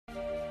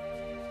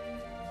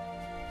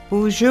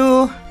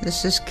Bonjour,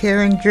 this is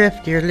Karen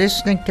Drift. You're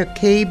listening to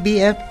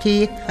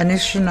KBFT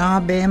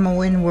Anishinaabe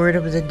Mawin Word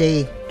of the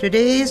Day.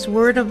 Today's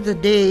word of the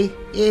day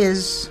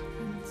is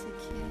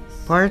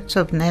parts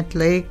of Net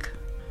Lake,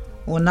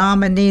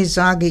 Onamani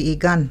Zagi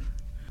Igan,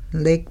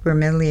 Lake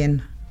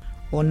Vermilion,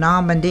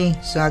 Onamani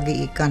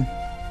Zagi Igan.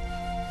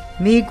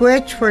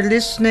 Miigwech for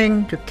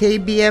listening to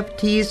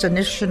KBFT's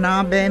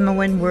Anishinaabe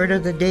Mawin Word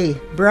of the Day,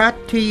 brought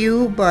to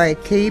you by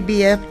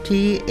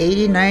KBFT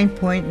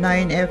 89.9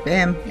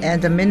 FM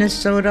and the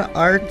Minnesota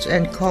Arts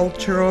and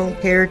Cultural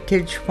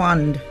Heritage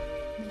Fund.